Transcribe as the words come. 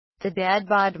The dad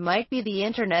bod might be the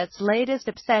internet's latest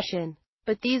obsession,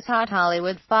 but these hot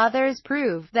Hollywood fathers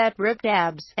prove that ripped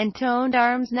abs and toned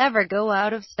arms never go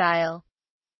out of style.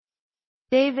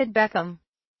 David Beckham.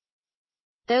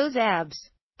 Those abs,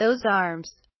 those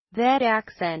arms, that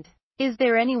accent. Is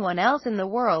there anyone else in the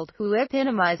world who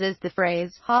epitomizes the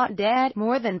phrase hot dad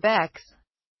more than Bex?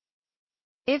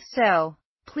 If so,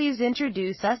 please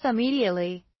introduce us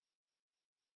immediately.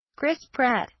 Chris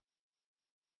Pratt.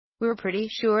 We're pretty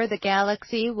sure the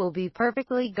galaxy will be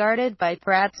perfectly guarded by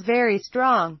Pratt's very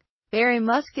strong, very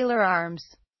muscular arms.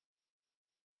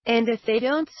 And if they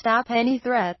don't stop any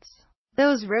threats,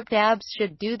 those ripped abs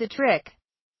should do the trick.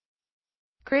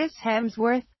 Chris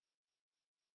Hemsworth.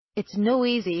 It's no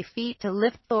easy feat to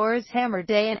lift Thor's hammer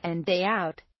day in and day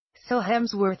out, so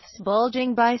Hemsworth's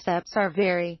bulging biceps are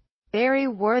very, very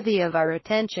worthy of our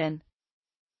attention.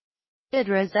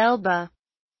 Idris Elba.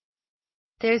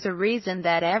 There's a reason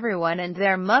that everyone and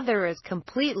their mother is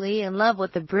completely in love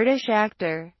with the British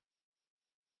actor.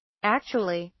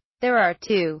 Actually, there are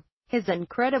two: his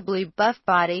incredibly buff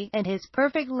body and his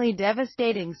perfectly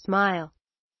devastating smile.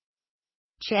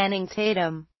 Channing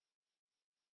Tatum.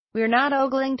 We're not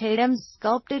ogling Tatum's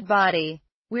sculpted body.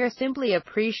 We're simply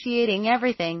appreciating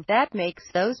everything that makes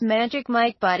those Magic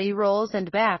Mike body rolls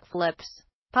and backflips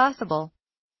possible.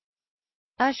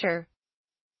 Usher.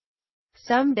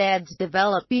 Some dads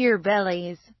develop beer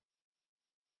bellies.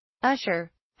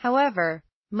 Usher, however,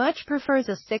 much prefers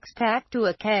a six-pack to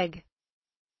a keg.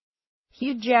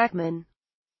 Hugh Jackman.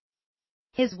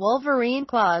 His Wolverine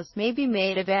claws may be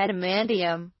made of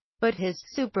adamantium, but his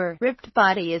super ripped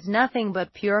body is nothing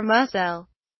but pure muscle.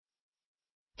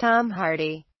 Tom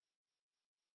Hardy.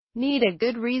 Need a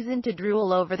good reason to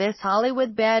drool over this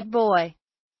Hollywood bad boy.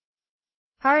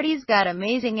 Hardy's got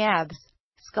amazing abs,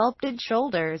 sculpted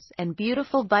shoulders, and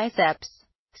beautiful biceps.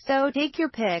 So take your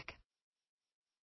pick.